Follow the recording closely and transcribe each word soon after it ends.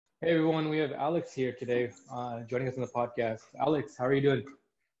Hey everyone, we have Alex here today, joining us on the podcast. Alex, how are you doing?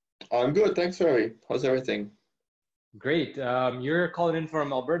 I'm good, thanks, Ravi. How's everything? Great. You're calling in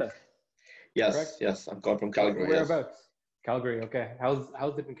from Alberta, Yes, correct? yes, I'm calling from Calgary, yes. Whereabouts? Calgary. Okay.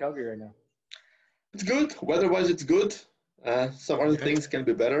 How's it in Calgary right now? It's good. Weather-wise, it's good. Some other Yeah. things can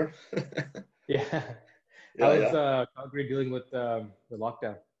be better. Yeah. Yeah, How's yeah. Calgary dealing with the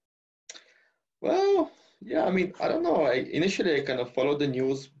lockdown? Well, yeah, I mean, I don't know. Initially I kind of followed the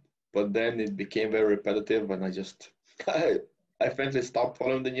news, but then it became very repetitive and I just I frankly stopped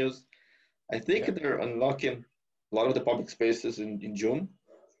following the news. I think Yeah. they're unlocking a lot of the public spaces in June.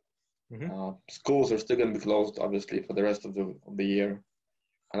 Hmm. Schools are still going to be closed, obviously, for the rest of the year.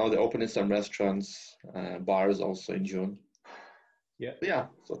 I know they're opening some restaurants, bars also in June. Yeah. Yeah,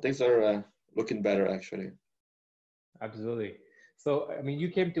 so things are looking better actually. Absolutely. So, I mean, you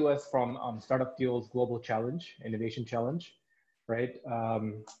came to us from Startup Fuel's Global Challenge, Innovation Challenge, right?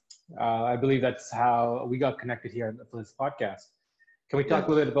 I believe that's how we got connected here for this podcast. Can we talk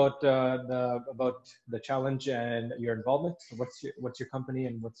a little Yes, bit about the challenge and your involvement? So what's your company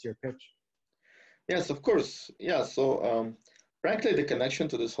and what's your pitch? yes, of course. Yeah, so frankly, the connection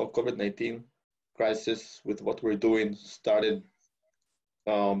to this whole COVID-19 crisis with what we're doing started,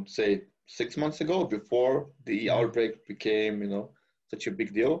 say, 6 months ago before the Hmm. outbreak became, such a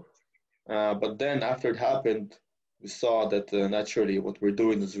big deal. But then after it happened, we saw that naturally what we're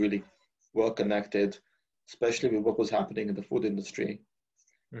doing is really well connected, especially with what was happening in the food industry.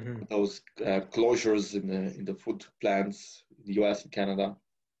 Hmm. Those closures in the food plants in the US and Canada.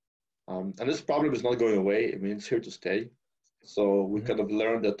 And this problem is not going away. I mean, it's here to stay. So we Hmm. kind of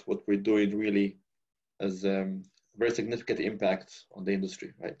learned that what we're doing really has very significant impact on the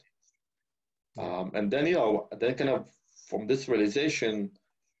industry, right? Yeah. And then, then kind of from this realization,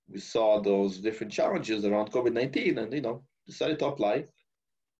 we saw those different challenges around COVID-19 and, decided to apply.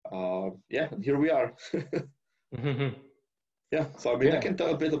 Yeah, and here we are. Hmm. Yeah, so I mean, I Yeah. can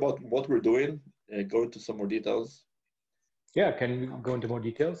tell a bit about what we're doing, go into some more details. Yeah. Can you go into more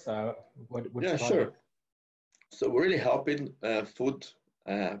details? What's Yeah, the project? sure. So we're really helping food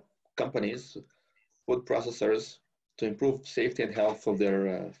uh, companies, food processors to improve safety and health of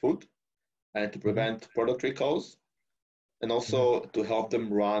their food and to Hmm. prevent product recalls and Hmm. also to help them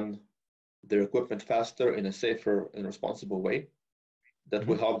run their equipment faster in a safer and responsible way that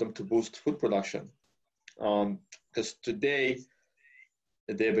will Hmm. help them to boost food production. Because today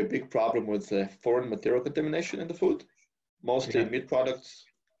they have a big problem with foreign material contamination in the food, mostly Yeah. meat products,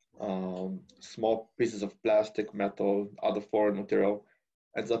 small pieces of plastic, metal, other foreign material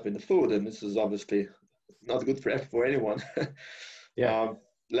ends up in the food, and this is obviously not good for anyone. Yeah. um,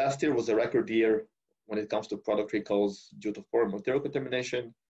 Last year was a record year when it comes to product recalls due to foreign material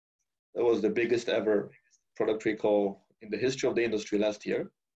contamination. That was the biggest ever product recall in the history of the industry last year,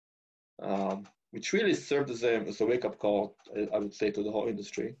 which really served as a wake-up call, I would say, to the whole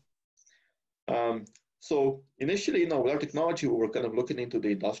industry. Um, so initially, with our technology, we were kind of looking into the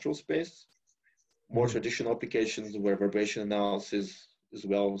industrial space, more Hmm. traditional applications where vibration analysis is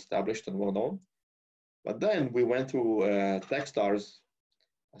well established and well known. But then we went through Techstars,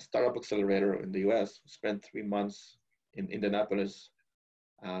 a startup accelerator in the US. We spent 3 months in Indianapolis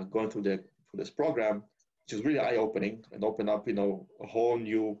going through this program, which is really eye-opening and opened up, a whole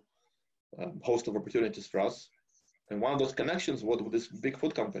new host of opportunities for us. And one of those connections was with this big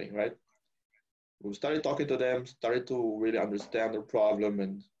food company, right? We started talking to them, started to really understand their problem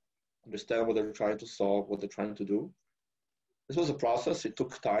and understand what they're trying to solve, what they're trying to do. This was a process. It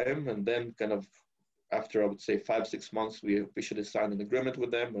took time, and then kind of after I would say 5 6 months, we officially signed an agreement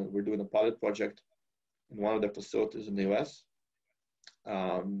with them, and we're doing a pilot project in one of their facilities in the US.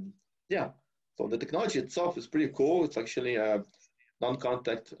 Um, yeah, so the technology itself is pretty cool. It's actually a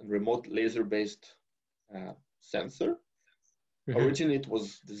non-contact and remote laser-based sensor. Hmm. Originally, it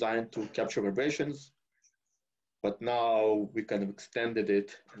was designed to capture vibrations, but now we kind of extended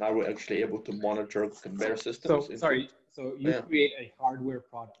it. Now we're actually able to monitor conveyor systems So in sorry. food. So you Yeah. create a hardware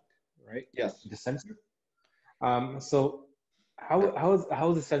product, right? Yes. The sensor. So Yeah. how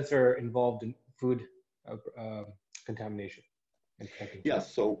is the sensor involved in food contamination and protecting food?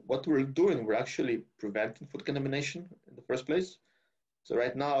 Yes. So what we're doing, we're actually preventing food contamination in the first place. So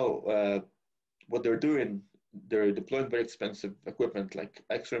right now, what they're doing, they're deploying very expensive equipment like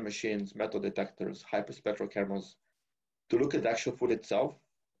X-ray machines, metal detectors, hyperspectral cameras to look at the actual food itself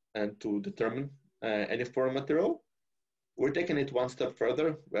and to determine any foreign material. We're taking it one step further.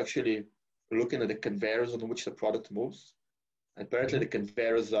 We're actually looking at the conveyors on which the product moves. Apparently, the Hmm.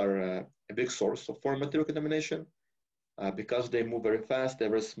 conveyors are a big source of foreign material contamination. Because they move very fast, they're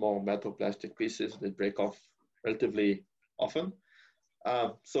very small metal plastic pieces that break off relatively often.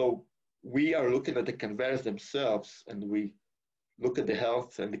 So we are looking at the conveyors themselves, and we look at the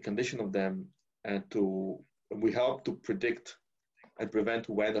health and the condition of them, and we help to predict and prevent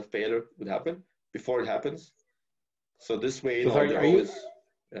when a failure would happen before it happens. So this way, So sorry, they're always,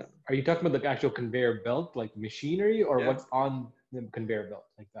 yeah. are you talking about the actual conveyor belt, like machinery, or Yeah. what's on the conveyor belt,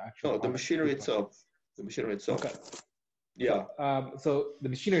 like the actual? No, the machinery itself. The machinery itself. Okay. Yeah. So the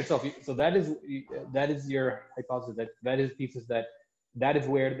machinery itself. So that is your hypothesis, that is thesis, that is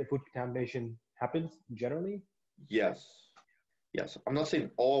where the food contamination happens generally. Yes. Yes. I'm not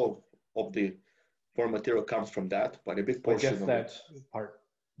saying all of the foreign material comes from that, but a big portion just of that it. part.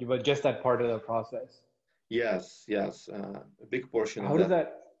 But just that part of the process. Yes. Yes. A big portion How of does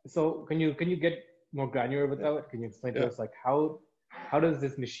that. that? So can you get more granular with that? Can you explain to us, like, how does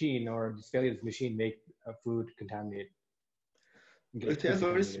this machine, or this failure of this machine, make food contaminated? It has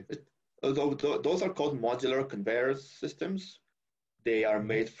those are called modular conveyor systems. They are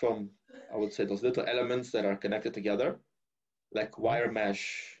made from, I would say, those little elements that are connected together, like wire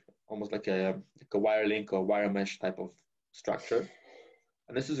mesh, almost like a wire link or wire mesh type of structure.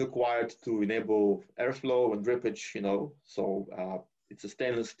 And this is required to enable airflow and drippage, So it's a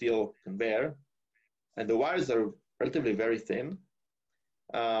stainless steel conveyor, and the wires are relatively very thin,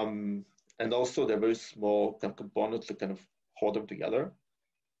 and also they're very small components to kind of hold them together,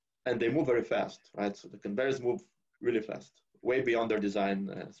 and they move very fast, right? So the conveyors move really fast, way beyond their design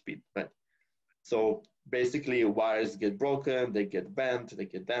speed, right? So basically, wires get broken, they get bent, they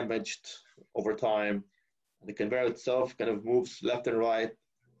get damaged over time. The conveyor itself kind of moves left and right,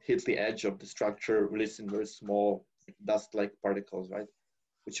 hits the edge of the structure, releasing very small dust-like particles, right?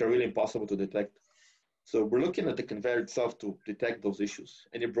 Which are really impossible to detect. So we're looking at the conveyor itself to detect those issues.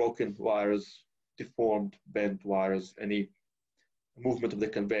 Any broken wires, deformed, bent wires, any movement of the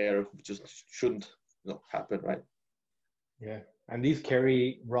conveyor just shouldn't happen, right? Yeah, and these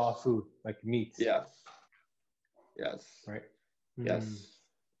carry raw food, like meats. Yes. Yes. Right. Yes.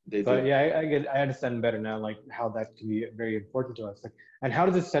 They So do. yeah, I understand better now, like how that can be very important to us. Like, and how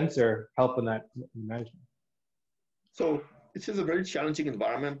does this sensor help in that management? So it is a very challenging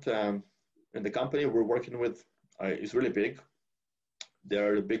environment, and the company we're working with is really big.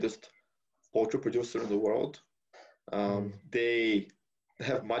 They're the biggest poultry producer in the world. They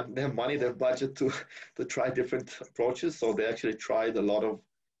have money, they have budget to try different approaches. So they actually tried a lot of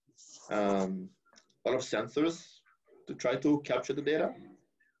sensors to try to capture the data.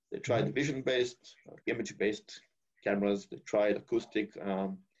 They tried vision-based, image-based cameras. They tried acoustic.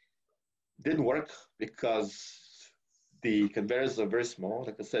 Didn't work because the conveyors are very small.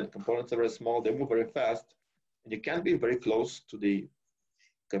 Like I said, components are very small. They move very fast, and you can't be very close to the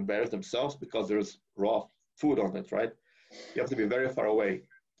conveyors themselves because there's raw food on it, right? You have to be very far away.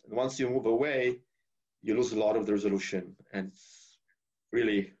 And once you move away, you lose a lot of the resolution, and it's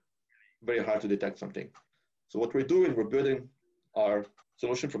really very hard to detect something. So what we're doing, we're building our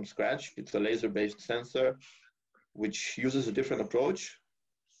solution from scratch. It's a laser-based sensor, which uses a different approach.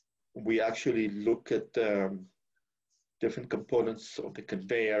 We actually look at different components of the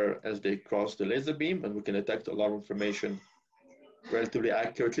conveyor as they cross the laser beam, and we can detect a lot of information relatively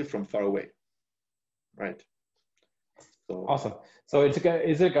accurately from far away, right? So, awesome. So is it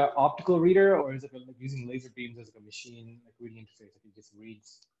like an optical reader, or is it like using laser beams as like a machine, like reading interface, like it just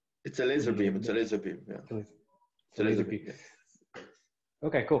reads? It's a laser beam. It's a laser beam. Yeah. It's a laser beam. Yeah.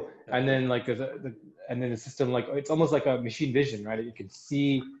 Okay, cool. And then like and then the system, like it's almost like a machine vision, right? You can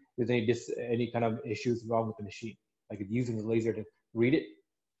see if there's any kind of issues wrong with the machine. Like it's using the laser to read it.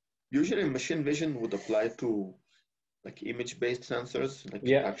 Usually, machine vision would apply to like image-based sensors, like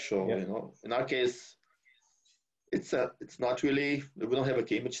actual. In our case, it's not really. We don't have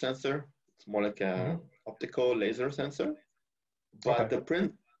a image sensor. It's more like a optical laser sensor, but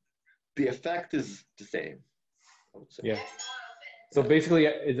the effect is the same, I would say. Yeah. So basically,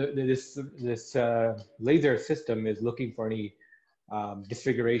 this laser system is looking for any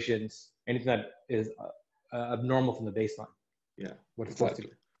disfigurations, anything that is abnormal from the baseline. Yeah. What it's supposed to do.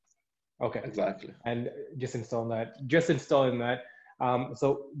 Okay. Exactly. And just installing that.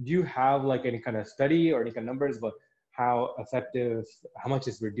 So do you have like any kind of study or any kind of numbers about how much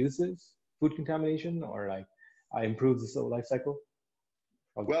this reduces food contamination or like improves the life cycle?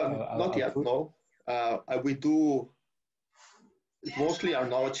 Not yet, no. We do. Mostly our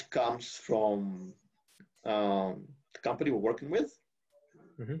knowledge comes from the company we're working with.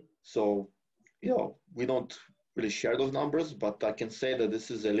 So, we don't really share those numbers, but I can say that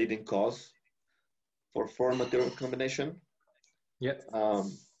this is a leading cause for foreign material contamination. Yeah.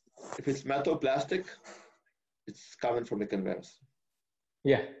 If it's metal, plastic, it's coming from the conveyors.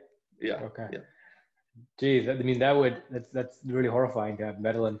 Yeah. Yeah. Okay. Yeah. Geez, I mean that's really horrifying to have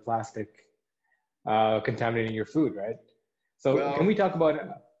metal and plastic contaminating your food, right? So can we Well, talk about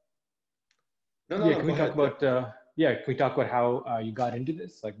no, no, yeah? no, Can go we talk ahead. Yeah. about yeah? Can we talk about how you got into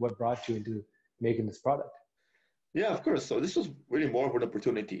this? Like what brought you into making this product? Yeah, of course. So this was really more of an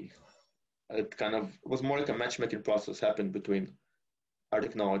opportunity. It kind of was more like a matchmaking process happened between our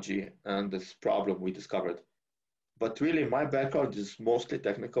technology and this problem we discovered. But really, my background is mostly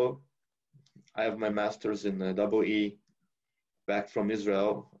technical. I have my master's in double E back from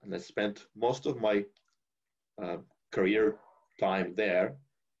Israel, and I spent most of my uh, career time there.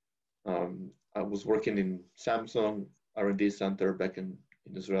 I was working in Samsung R&D center back in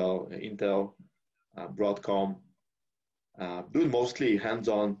Israel, Intel, Broadcom, doing mostly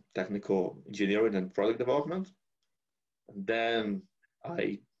hands-on technical engineering and product development. And then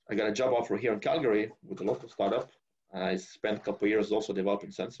I I got a job offer here in Calgary with a local startup. I spent a couple of years also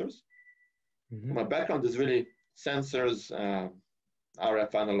developing sensors. Hmm. My background is really sensors,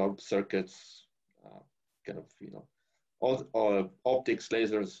 RF analog circuits, kind of all optics,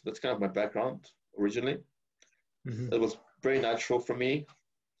 lasers. That's kind of my background originally. Hmm. It was very natural for me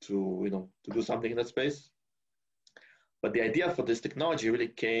to to do something in that space. But the idea for this technology really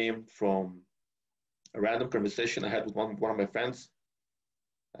came from a random conversation I had with one of my friends.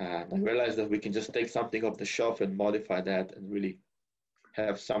 And I realized that we can just take something off the shelf and modify that and really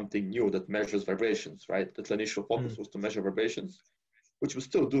have something new that measures vibrations, right? The initial focus was to measure vibrations, which we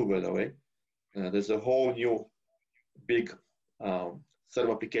still do, by the way. There's a whole new big set of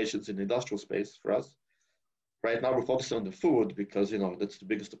applications in the industrial space for us. Right now, we're focusing on the food because that's the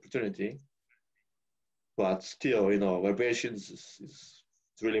biggest opportunity. But still, vibrations is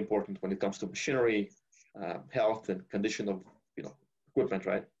really important when it comes to machinery, health, and condition of equipment,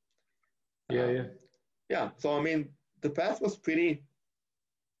 right? Yeah, yeah. Um, yeah. So I mean, the path was pretty.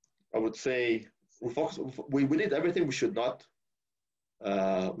 I would say we focused. We did everything we shouldn't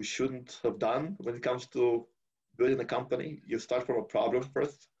have done when it comes to building a company. You start from a problem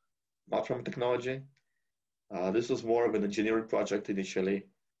first, not from technology. This was more of an engineering project initially,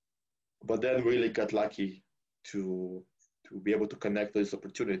 but then really got lucky to be able to connect this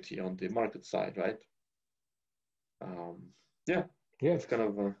opportunity on the market side, right? Um, yeah, Yeah. that's kind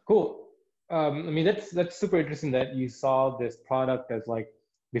of Cool. I mean, that's super interesting that you saw this product as like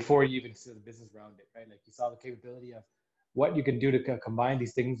before you even see the business around it, right? Like you saw the capability of what you can do to combine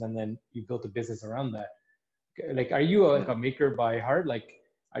these things, and then you built a business around that. Like, are you like yeah, a maker by heart? Like,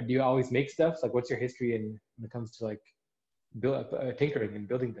 do you always make stuff? Like, what's your history in when it comes to like build tinkering and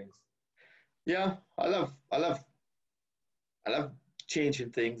building things? yeah. I love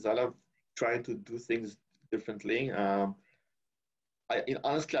changing things. I love trying to do things differently.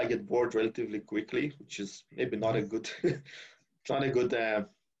 Honestly, I get bored relatively quickly, which is maybe not a Hmm. good, it's not a good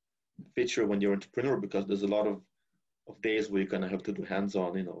feature when you're an entrepreneur because there's a lot of days where you're gonna have to do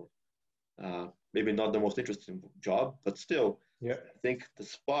hands-on. Maybe not the most interesting job, but still, Yeah. I think the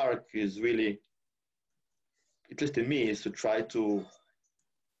spark is really, at least in me, is to try to.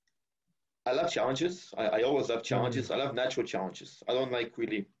 I love challenges. I always love Mm. challenges. I love natural challenges. I don't like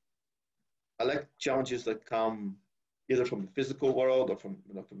really. I like challenges that come either from the physical world or from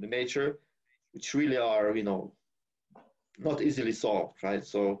the nature, which really are not easily solved, right?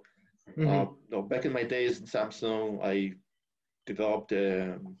 So, Hmm. back in my days in Samsung, I developed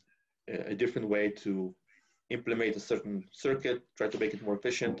a different way to implement a certain circuit, try to make it more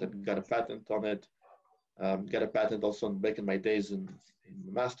efficient, and got a patent on it. Got a patent also back in my days in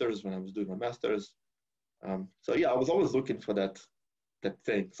masters when I was doing my masters. So yeah, I was always looking for that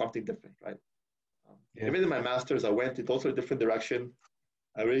thing, something different, right? Yeah. Even in my masters, I went in totally different direction.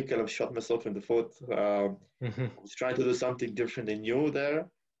 I really kind of shot myself in the foot. Hmm. I was trying to do something different and new there.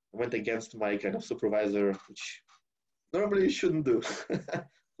 I went against my kind of supervisor, which normally you shouldn't do.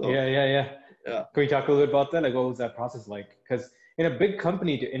 So Yeah, yeah, yeah. yeah, Can we talk a little bit about that? Like, what was that process like? Because in a big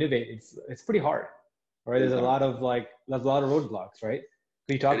company to innovate, it's pretty hard, right? it There's is a hard. lot of like there's a lot of roadblocks, right?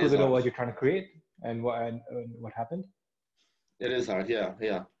 Can you It talk a is little bit about hard. what you're trying to create and what happened? It is hard. Yeah,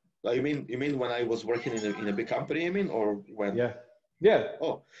 yeah. You mean when I was working in a big company? You mean or when? Yeah, yeah.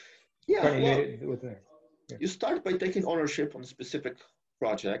 Oh, yeah. Trying to Well, innovate it with there. Yeah. you start by taking ownership on a specific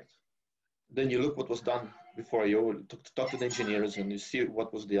project. Then you look what was done before you talk to the engineers and you see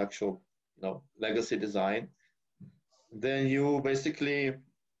what was the actual legacy design. Then you basically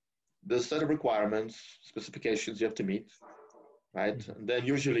the set of requirements, specifications you have to meet, right? Mhm. And then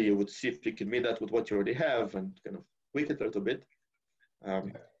usually you would see if you can meet that with what you already have and kind of tweak it a little bit. Um,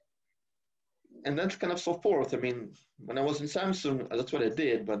 Yeah. and that's kind of so forth. I mean, when I was in Samsung, that's what I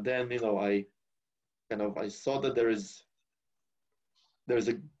did. But then, I saw that there is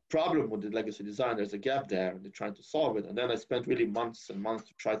a problem with the legacy design. There's a gap there, and they're trying to solve it. And then I spent really months and months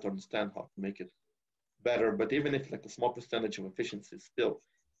to try to understand how to make it better. But even if like a small percentage of efficiency, still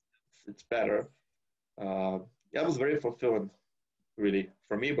it's better. Yeah, it was very fulfilling, really,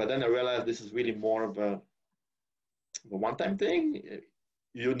 for me. But then I realized this is really more of a one-time thing.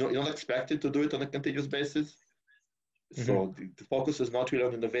 You don't expect it to do it on a continuous basis. So the focus is not really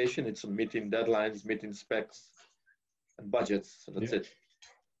on innovation; it's on meeting deadlines, meeting specs, and budgets. So that's it.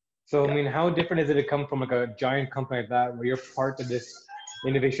 So, Yeah. I mean, how different is it to come from like a giant company like that, where you're part of this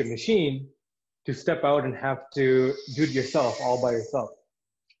innovation machine, to step out and have to do it yourself, all by yourself?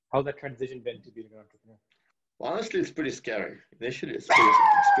 How's that transition been to being an entrepreneur? Well, honestly, it's pretty scary. Initially, it's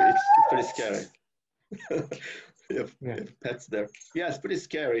pretty scary. You have pets there. Yeah, it's pretty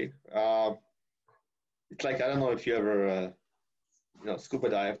scary. It's like, I don't know if you ever, scuba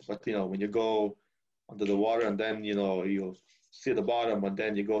dive, but when you go under the water and then you see the bottom, and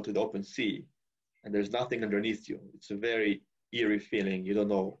then you go to the open sea, and there's nothing underneath you. It's a very eerie feeling. You don't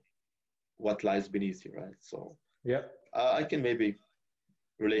know what lies beneath you, right? So yeah, I can maybe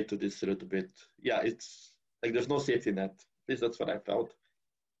relate to this a little bit. Yeah, it's like there's no safety net. At least that's what I felt.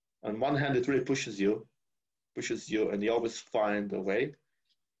 On one hand, it really pushes you, and you always find a way.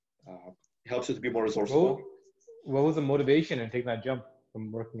 It helps you to be more resourceful. What was the motivation in taking that jump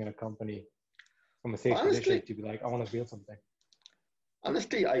from working in a company, from a safe position, to be like, I want to build something?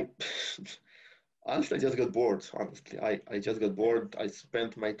 Honestly, I just got bored. Honestly, I just got bored. I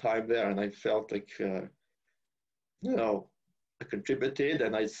spent my time there, and I felt like I contributed,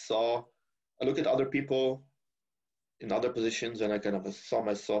 and I look at other people in other positions, and I kind of saw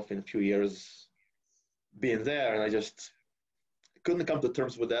myself in a few years being there, and I just couldn't come to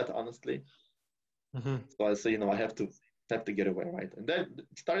terms with that, honestly. So I say, I have to get away, right? And then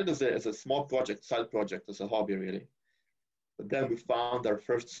it started as a small project, side project, as a hobby, really. But then we found our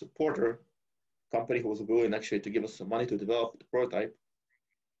first supporter company who was willing actually to give us some money to develop the prototype.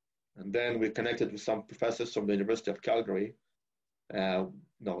 And then we connected with some professors from the University of Calgary.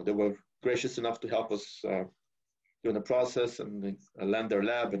 They were gracious enough to help us during the process and lend their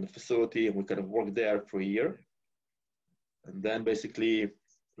lab and the facility, and we kind of worked there for a year. And then basically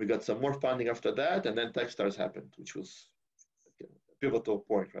we got some more funding after that, and then Techstars happened, which was a pivotal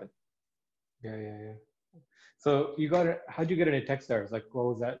point, right? Yeah. So how'd you get into Techstars? Like, what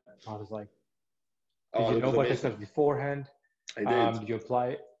was that process like? Did you know about Techstars beforehand? I did. Did you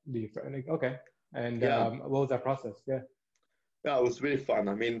apply? Okay. And what was that process? Yeah, it was really fun.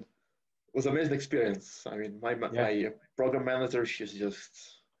 I mean, it was an amazing experience. I mean, my program manager, she's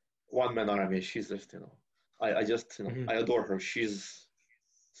just one-man army. She's just, I adore her. She's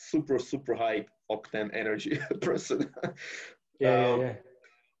super, super high octane energy person. Yeah.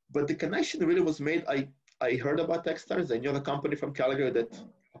 But the connection really was made. I heard about Techstars. I knew a company from Calgary that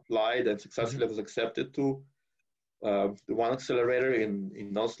applied and successfully was accepted to the one accelerator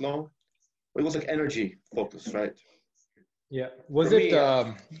in Oslo. It was like energy focused, right? Yeah. Was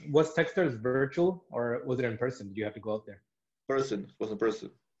Techstars virtual or was it in person? Did you have to go out there? Person. It was in person.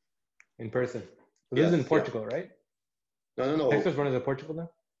 In person. So this is in Portugal, right? No. Techstars runs in Portugal now?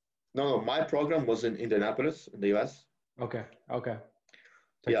 No. My program was in Indianapolis in the US. Okay.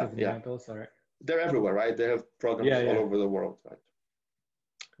 Techstars Indianapolis, all right. They're everywhere, right? They have programs all over the world, right?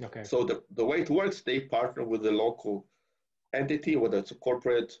 Okay. So the way it works, they partner with the local entity, whether it's a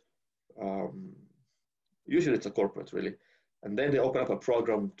corporate, usually it's a corporate, really. And then they open up a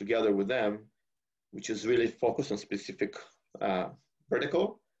program together with them, which is really focused on specific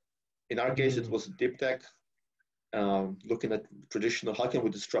vertical. In our case, it was deep tech, looking at how can we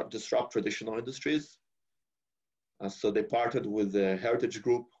disrupt traditional industries. So they partnered with the Heritage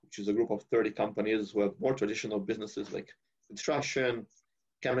Group, which is a group of 30 companies who have more traditional businesses like construction,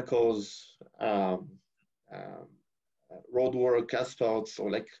 chemicals, roadwork, asphalt. So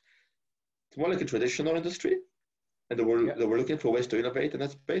it's more like a traditional industry. And they were looking for ways to innovate in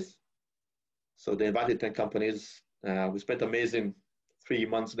that space. So they invited 10 companies. We spent amazing 3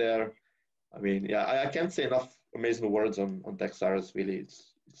 months there. I mean, I can't say enough amazing words on Techstars. Really,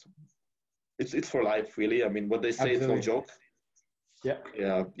 it's for life, really. I mean, what they say, Absolutely. It's no joke.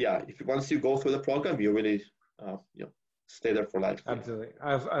 Yeah. If once you go through the program, you really, stay there for life. Really. Absolutely.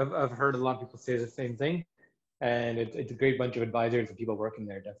 I've heard a lot of people say the same thing, and it's a great bunch of advisors and people working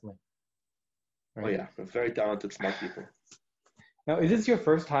there, definitely. Right? Oh yeah, very talented, smart people. Now, is this your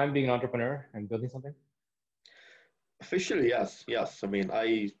first time being an entrepreneur and building something? Officially, yes. I mean,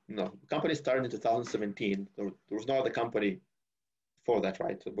 the company started in 2017. There was no other company before that,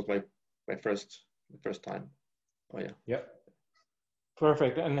 right? It was my first time. Oh yeah. Yep.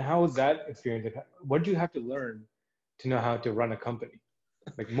 Perfect. And how was that experience? What did you have to learn to know how to run a company?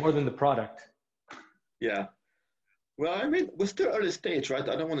 Like more than the product. Yeah. Well, I mean, we're still early stage, right?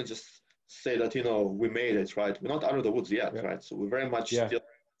 I don't want to just say that, we made it, right? We're not out of the woods yet, Yeah. right? So we're very much Yeah. still,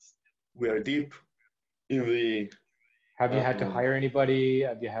 we are deep in the, Have you had to um, hire anybody?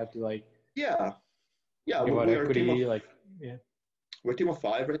 Have you had to like yeah, yeah, give out we are a team of, equity? Like, yeah. we're a team of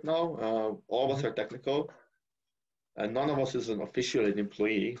five right now. All of us Mhm. are technical, and none of us is an official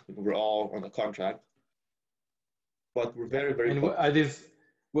employee. We're all on a contract, but we're Yeah. very, very And focused. are these,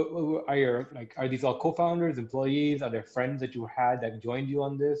 are your, like, are these all co-founders, employees? Are there friends that you had that joined you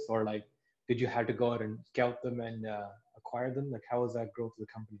on this? Or like, did you have to go out and scout them and acquire them? Like, how was that growth of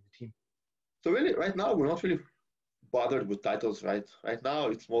the company, the team? So really, right now, we're not really bothered with titles, right? Right now,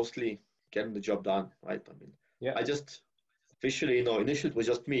 it's mostly getting the job done, right? I mean, Yeah. I just officially, initially it was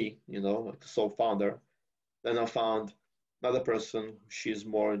just me, like the sole founder. Then I found another person. She's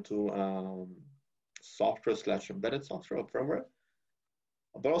more into software slash embedded software or firmware,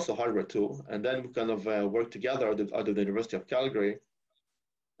 but also hardware too. And then we kind of worked together out of the University of Calgary.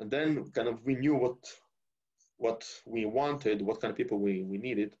 And then kind of we knew what we wanted, what kind of people we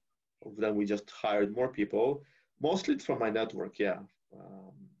needed. Then we just hired more people. Mostly it's from my network, yeah.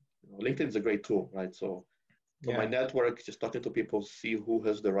 Um, LinkedIn is a great tool, right? So from my Yeah. network, just talking to people, see who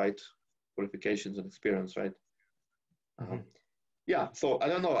has the right qualifications and experience, right? Hmm. Um, yeah. So I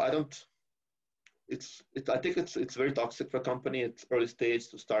don't know. I don't. I think it's very toxic for a company at early stage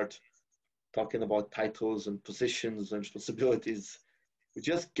to start talking about titles and positions and responsibilities. You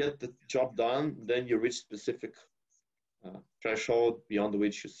just get the job done, then you reach specific threshold beyond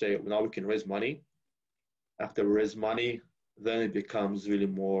which you say, well, now we can raise money. After we raise money, then it becomes really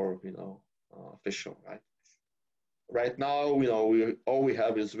more, official, right? Right now, all we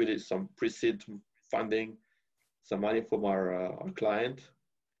have is really some pre-seed funding, some money from our client.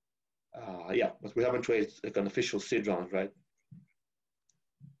 Yeah, but we haven't raised like an official seed round, right?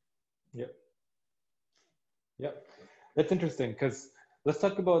 Yep. Yep. That's interesting because let's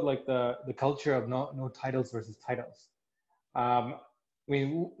talk about like the culture of no titles versus titles. I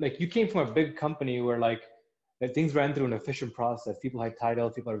mean, like you came from a big company where like that things ran through an efficient process. People had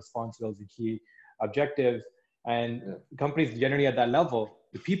titles, people had responsibilities and key objectives, and Yeah, companies generally at that level,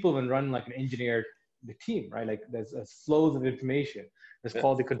 the people even run like an engineered the team, right? Like there's flows of information, there's yeah,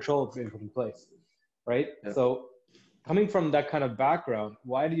 quality control being put in place, right? yeah. So coming from that kind of background,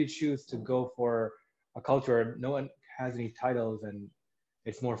 why did you choose to go for a culture where no one has any titles and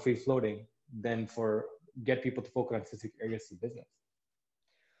it's more free floating than for get people to focus on specific areas of business?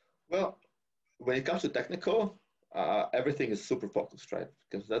 Well, when it comes to technical, everything is super focused, right?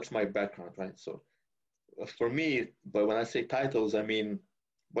 Because that's my background, right? So for me, but when I say titles, I mean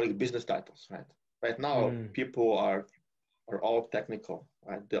like business titles, right? Right now, Mm, people are all technical,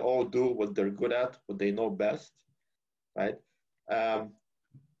 right? They all do what they're good at, what they know best, right? Um,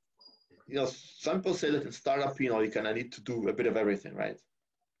 some people say that in startup, you kind of need to do a bit of everything, right?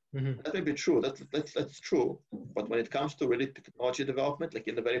 mm-hmm. That may be true. That's true. But when it comes to really technology development, like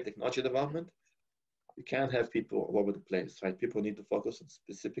innovative technology development, you can't have people all over the place, right? People need to focus on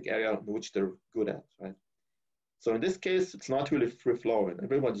specific area in which they're good at, right? So in this case, it's not really free flowing.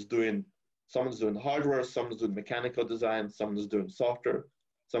 Someone's doing hardware, someone's doing mechanical design, someone's doing software,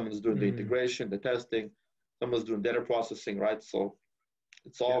 someone's doing the Mm, integration, the testing, someone's doing data processing, right? So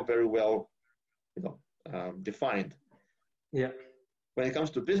it's yeah, all very well, defined. yeah, When it comes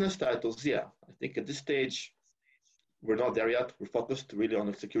to business titles, yeah, I think at this stage, we're not there yet. We're focused really on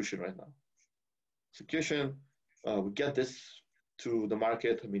execution right now. Execution, we get this to the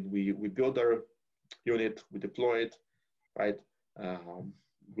market. I mean, we build our unit, we deploy it, right? Um,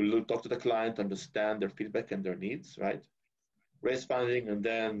 we'll talk to the client, understand their feedback and their needs, right? Raise funding, and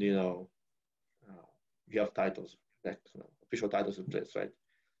then you have titles, like official titles in place, right?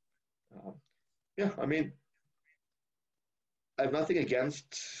 Um, yeah, I mean, I have nothing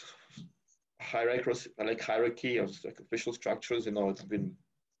against hierarchy, like hierarchy or like official structures. It's been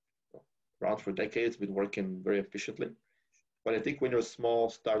around for decades, been working very efficiently. But I think when you're a small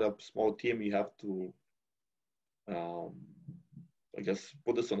startup, small team, you have to, um, I guess,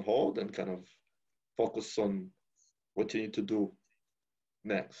 put this on hold and kind of focus on what you need to do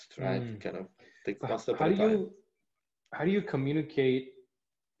next, right? mm. Kind of take So one step at a time. how do you communicate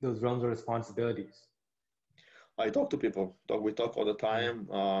those realms of responsibilities? I talk to people. We talk all the Mm. time.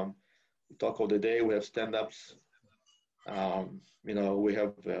 We talk all the day. We have stand-ups. We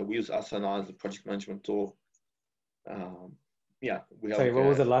use Asana as a project management tool. Um, yeah, we have Sorry, like what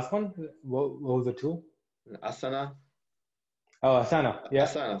was a the last one? What was the tool? Asana. Oh, Asana. Yeah,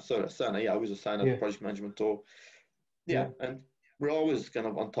 Asana. Yeah, we use Asana as a yeah, project management tool. yeah. Yeah, and we're always kind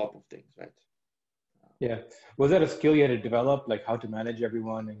of on top of things, right? Yeah. Was that a skill you had to develop, like how to manage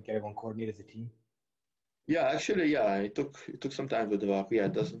everyone and get everyone coordinated as a team? Yeah, actually, yeah, it took some time to develop. Yeah,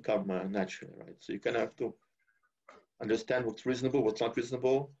 it doesn't come naturally, right? So you kind of have to understand what's reasonable, what's not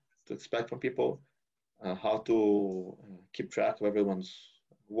reasonable to expect from people, how to keep track of everyone's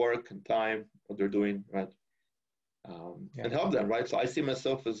work and time, what they're doing, right? Yeah. And help them, right? So I see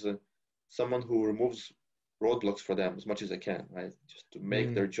myself as someone who removes roadblocks for them as much as I can, right? Just to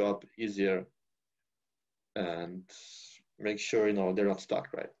make Mm, their job easier and make sure they're not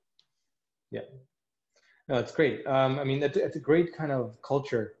stuck, right? yeah. No, it's great. I mean, it's a great kind of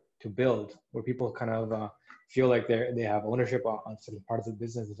culture to build where people kind of feel like they have ownership on certain parts of the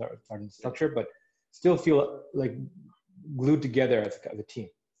business, and certain Yeah. structure, but still feel like glued together as a team,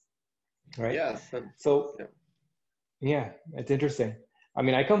 right? Yes, and So yeah, yeah, it's interesting. I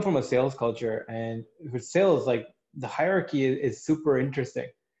mean, I come from a sales culture, and with sales, like the hierarchy is super interesting.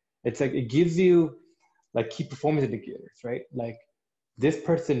 It's like it gives you like key performance indicators, right? Like this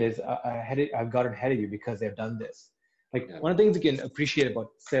person is ahead. I've gotten ahead of you because they've done this. Like yeah, one of the things you can appreciate about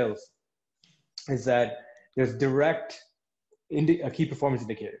sales is that there's direct key performance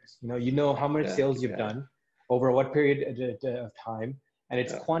indicators. You know how much yeah, sales you've yeah, done over what period of time, and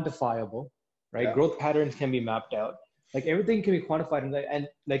it's yeah, quantifiable, right? yeah, Growth patterns can be mapped out. Like everything can be quantified, and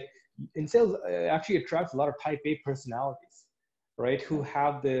like in sales, it actually attracts a lot of Type A personalities, right? Who yeah,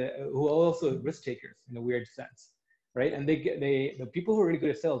 have who are also risk takers in a weird sense, right? And the people who are really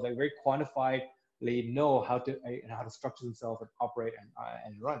good at sales, like very quantified. They know how to structure themselves and operate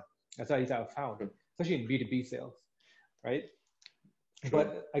and run. That's how I've found, true, especially in B2B sales, right? true.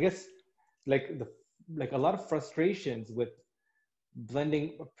 But I guess like a lot of frustrations with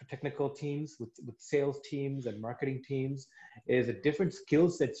blending technical teams with sales teams and marketing teams is a different skill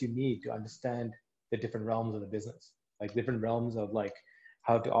sets you need to understand the different realms of the business, like different realms of like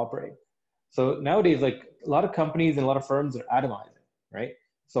how to operate. So nowadays, like a lot of companies and a lot of firms are atomizing, right?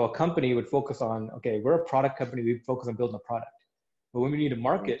 So a company would focus on, okay, we're a product company, we focus on building a product. But when we need to Mm.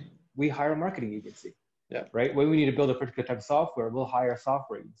 market, we hire a marketing agency, Yeah, right? When we need to build a particular type of software, we'll hire a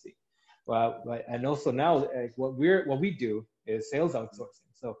software agency. And also now, what we do is sales outsourcing.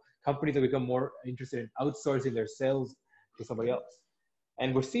 So companies have become more interested in outsourcing their sales to somebody else,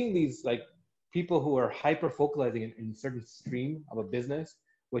 and we're seeing these like people who are hyper focalizing in certain stream of a business,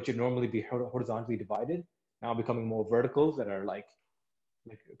 which would normally be horizontally divided, now becoming more verticals that are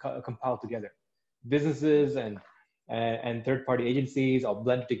compiled together. Businesses and third-party agencies all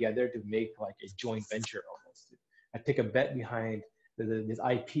blend together to make like a joint venture almost. I take a bet behind this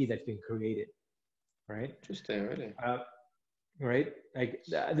IP that's been created, right? interesting, really. Uh, right? Like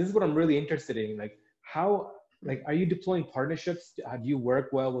this is what I'm really interested in. Like how, like, Mm. are you deploying partnerships? Have you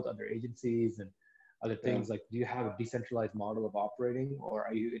worked well with other agencies and other Yeah, things? Like, do you have a decentralized model of operating, or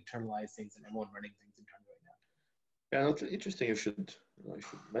are you internalized things and everyone running things internally right yeah. That's interesting. You should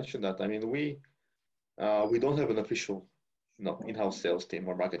mention that. I mean, we don't have an official, in-house sales team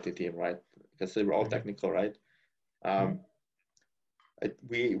or marketing team, right? Because we're all now? technical, right? Mm-hmm. Um,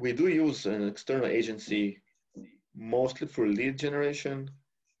 we do use an external agency mostly for lead generation.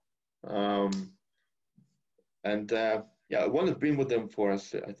 Um, and yeah, I want to been with them for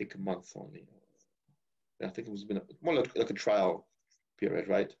us, I think a month only. I think it was been more like a trial period,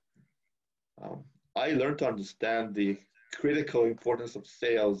 right? Um, I learned to understand the critical importance of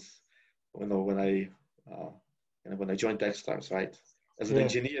sales uh, when I joined Techstars, right? As an Yeah.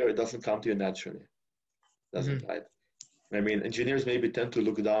 engineer, it doesn't come to you naturally, doesn't, Mm-hmm. right? I mean, engineers maybe tend to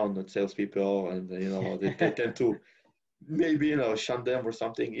look down at salespeople, and they tend to maybe shun them or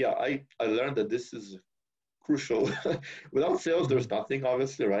something. Yeah, I learned that this is crucial. Without sales, Mm-hmm. there's nothing,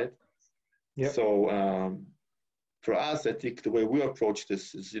 obviously, right? Yep. So for us, I think the way we approach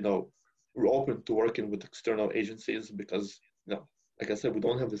this is, we're open to working with external agencies because, like I said, we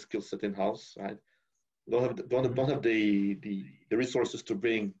don't have the skill set in house, right? We don't Mm-hmm. have the resources to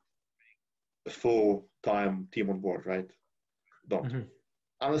bring a full time team on board, right? Don't. Mm-hmm.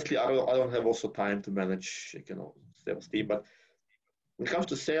 Honestly, I don't have also time to manage, sales team. But when it comes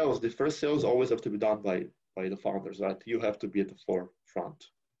to sales, the first sales always have to be done by the founders, right? You have to be at the forefront.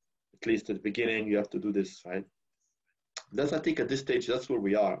 At least at the beginning, you have to do this, right? That's, I think, at this stage, that's where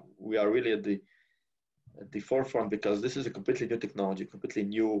we are. We are really at the forefront because this is a completely new technology, completely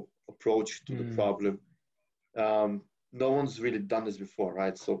new approach to the Mm-hmm. problem. Um, no one's really done this before,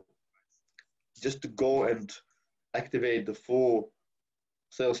 right? So just to go and activate the full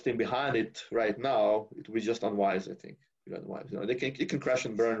sales team behind it right now, it would be just unwise, I think. Unwise. It can crash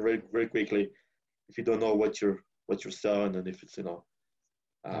and burn very, very quickly if you don't know what you're selling and if it's uh,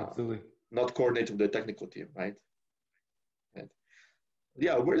 Absolutely. not coordinated with the technical team, right? Right.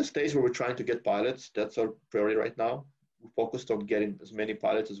 Yeah, we're at a stage where we're trying to get pilots. That's our priority right now. We're focused on getting as many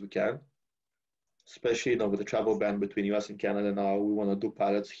pilots as we can, especially with the travel ban between US and Canada now. We want to do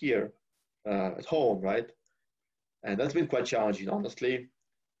pilots here at home, right? And that's been quite challenging, honestly.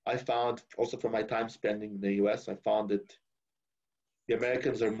 I found also from my time spending in the US, I found that the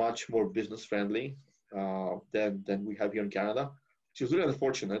Americans are much more business friendly than we have here in Canada, which is really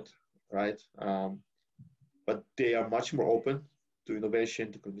unfortunate, right? But they are much more open to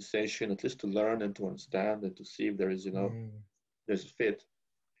innovation, to conversation, at least to learn and to understand and to see if there is, Mm. there's a fit.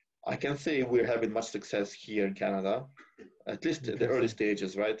 I can say we're having much success here in Canada, at least at the early Interesting.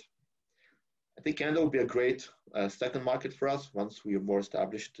 stages, right? I think Canada will be a great second market for us once we are more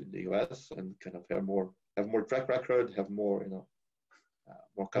established in the US and kind of have more track record, have more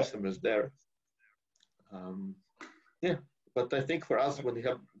more Yeah. customers there. Um, yeah, but I think for us when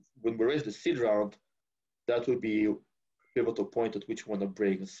we raise the seed round, that would be a pivotal point at which we want to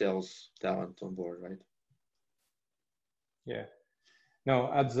bring sales talent on board, right? Yeah.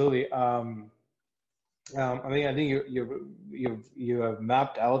 No, absolutely. I think you have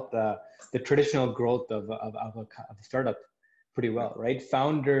mapped out the traditional growth of a startup pretty Yeah, well, right?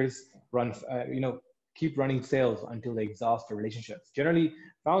 Founders run, keep running sales until they exhaust their relationships. Generally,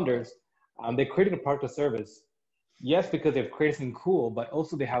 founders, they created a product or service, yes, because they've created something cool, but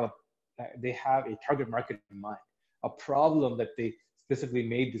also they have a target market in mind, a problem that they specifically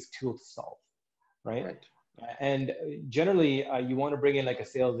made this tool to solve, right? right. And generally, you want to bring in like a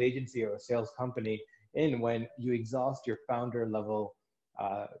sales agency or a sales company in when you exhaust your founder level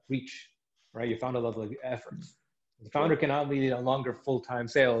reach, right? Your founder level efforts. The founder Sure. cannot be no longer full-time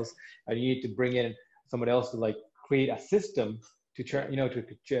sales, and you need to bring in someone else to like create a system to Yeah.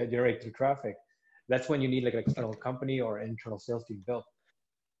 to generate the traffic. That's when you need like an external company or an internal sales team built.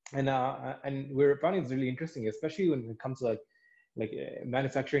 And we're finding it's really interesting, especially when it comes to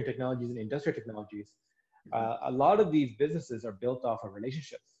manufacturing technologies and industrial technologies. Mhm. A lot of these businesses are built off of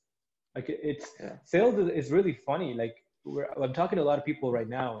relationships. Like it's Yeah. sales is really funny. Like I'm talking to a lot of people right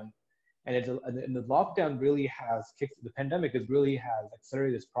now, and the lockdown really has kicked. The pandemic has really has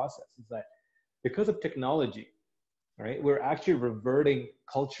accelerated this process. Is that because of technology, right? We're actually reverting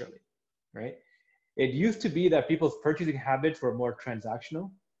culturally, right? It used to be that people's purchasing habits were more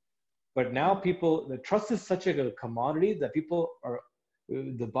transactional, but now Mhm. people, the trust is such a commodity that people are,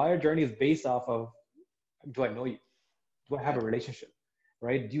 the buyer journey is based off of, do I know you? Do I have Yeah. a relationship?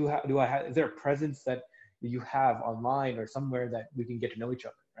 Right? Do I have, is there a presence that you have online or somewhere that we can get to know each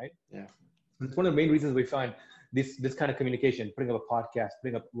other? Right? Yeah. And it's one of the main reasons we find this kind of communication, putting up a podcast,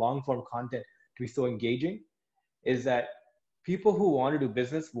 putting up long form content to be so engaging, is that people who want to do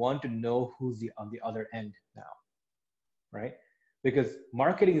business want to know who's on the other end now, right? Because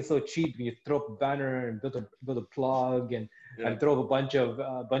marketing is so cheap. You throw up a banner and build a blog Yeah. and throw up a bunch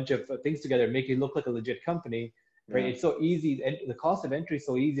of things together, make you look like a legit company, right? Yeah. It's so easy, and the cost of entry is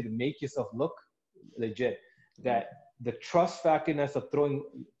so easy to make yourself look legit Yeah. that the trust factorness of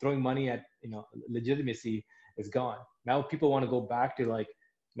throwing money at legitimacy is gone. Now people want to go back to like,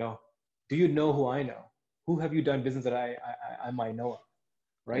 do you know who I know? Who have you done business that I might know of?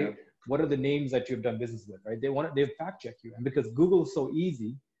 Yeah. Right? What are the names that you've done business with, right? They fact check you, and because Google is so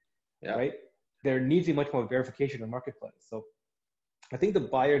easy, Yeah. right? There needs to be much more verification in the marketplace. So I think the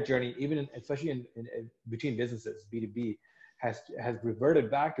buyer journey, especially in between businesses, B2B, has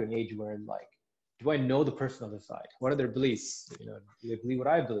reverted back to an age where like, do I know the person on the side? What are their beliefs? Do they believe what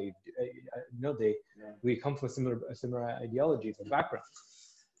I believe? Yeah. We come from similar ideologies or backgrounds.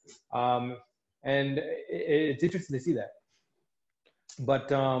 Um, and it's interesting to see that.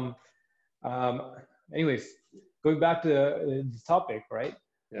 But um, anyways, going back to this topic, right?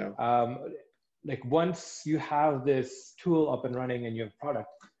 Yeah. Um, like once you have this tool up and running and you have product,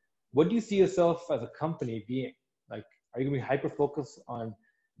 what do you see yourself as a company being? Like, are you going to be hyper focused on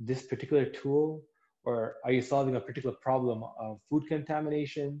this particular tool, or are you solving a particular problem of food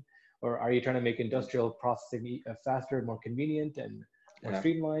contamination, or are you trying to make industrial processing faster, more convenient, and more Yeah.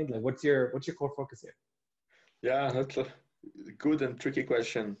 streamlined? Like, what's your core focus here? Yeah. That's a good and tricky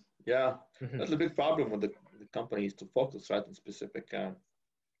question. Yeah. Hmm. That's a big problem with the companies to focus right on specific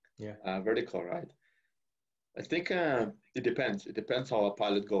Yeah. vertical, right? I think it depends. It depends how a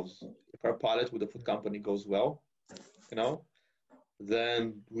pilot goes. If our pilot with the food company goes well, you know,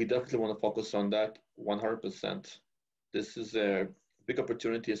 then we definitely want to focus on that 100%. This is a big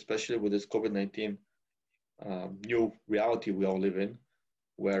opportunity, especially with this COVID-19 new reality we all live in,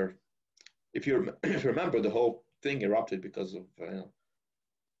 where if you remember, the whole thing erupted because of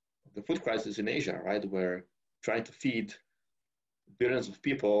the food crisis in Asia, right? Where trying to feed billions of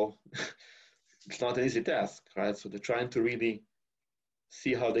people, it's not an easy task, right? So they're trying to really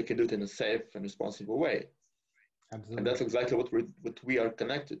see how they can do it in a safe and responsible way. Absolutely. And that's exactly what we are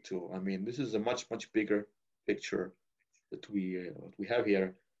connected to. I mean, this is a much bigger picture that we have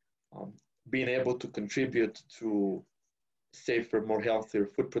here. Um, Being able to contribute to safer, more healthier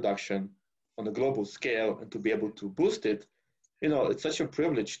food production on a global scale and to be able to boost it, it's such a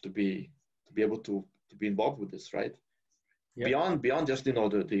privilege to be able to be involved with this, right? Yep. Beyond just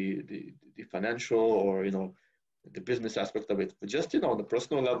the financial or the business aspect of it, but just on the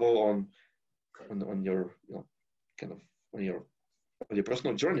personal level, on your kind of on your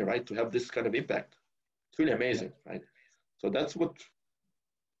personal journey, right? To have this kind of impact, it's really amazing, right? So that's what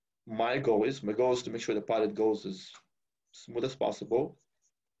my goal is. My goal is to make sure the pilot goes as smooth as possible,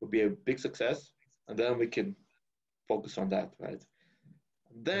 will be a big success, and then we can focus on that, right?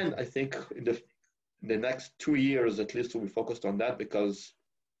 And then I think in the next 2 years at least we'll be focused on that, because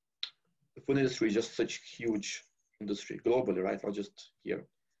the food industry is just such a huge industry globally, right? Not just here.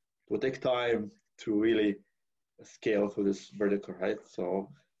 It will take time to really scale through this vertical, right? So,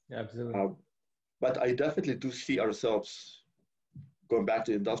 absolutely. But I definitely do see ourselves going back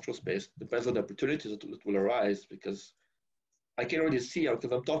to the industrial space. Depends on the opportunities that will arise, because I can already see,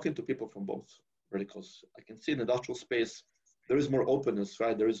 because I'm talking to people from both verticals, I can see in the industrial space, there is more openness,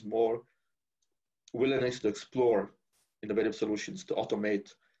 right? There is more willingness to explore innovative solutions, to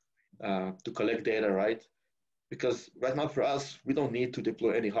automate, to collect data, right? Because right now for us, we don't need to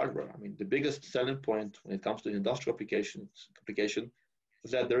deploy any hardware. I mean, the biggest selling point when it comes to industrial application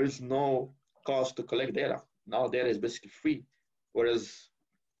is that there is no cost to collect data. Now data is basically free. Whereas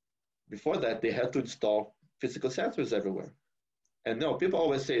before that, they had to install physical sensors everywhere. And no, people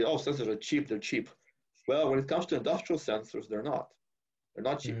always say, oh, sensors are cheap, they're cheap. Well, when it comes to industrial sensors, they're not. They're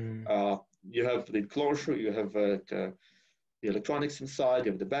not cheap. You have the enclosure, you have the electronics inside,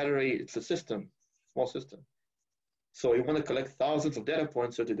 you have the battery. It's a system, small system. So you want to collect thousands of data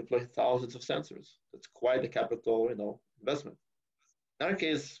points or to deploy thousands of sensors. That's quite a capital, investment. In our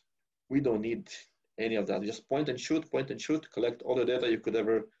case, we don't need any of that. Just point and shoot, collect all the data you could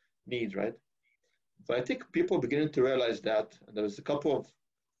ever need, right? So I think people are beginning to realize that, and there's a couple of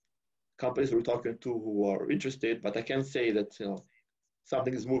companies we're talking to who are interested, but I can't say that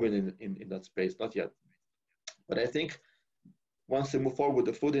something is moving in that space, not yet. But I think once they move forward with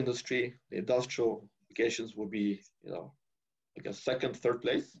the food industry, the industrial applications will be, like a second, third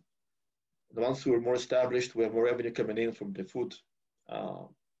place. The ones who are more established, who have more revenue coming in from the food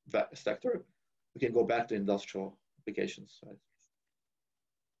sector, we can go back to industrial applications, right?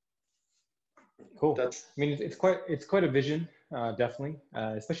 Cool. I mean, it's quite a vision, definitely,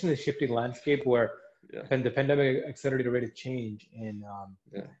 especially in the shifting landscape where the pandemic accelerated the rate of change in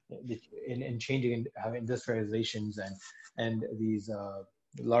changing industrializations, and these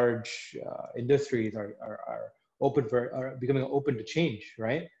large industries are becoming open to change,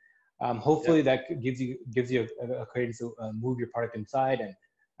 right? Hopefully that gives you a credence to move your product inside and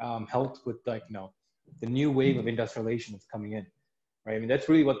help with the new wave of industrialization that's coming in, right? I mean, that's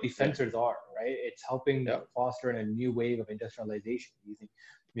really what these sensors are, right? It's helping foster a new wave of industrialization using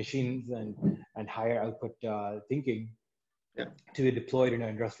machines and higher output thinking to be deployed in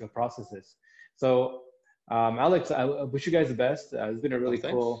industrial processes. So, Alex, I wish you guys the best. It's been a really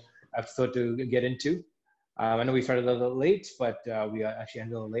cool episode to get into. I know we started a little late, but we actually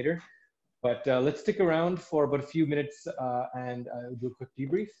ended a little later. But let's stick around for about a few minutes and do a quick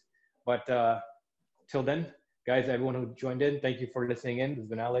debrief. But till then, guys, everyone who joined in, thank you for listening in. This has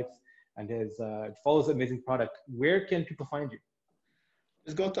been Alex and his Follows Amazing Product. Where can people find you?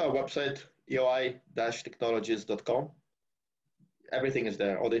 Just go to our website, eoi-technologies.com. Everything is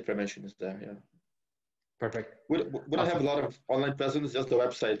there. All the information is there. Yeah. Perfect. We don't have a lot of online presence. Just the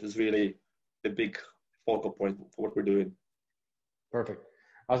website is really the big focal point for what we're doing. Perfect.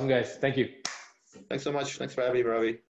 Awesome, guys. Thank you. Thanks so much. Thanks for having me, Ravi.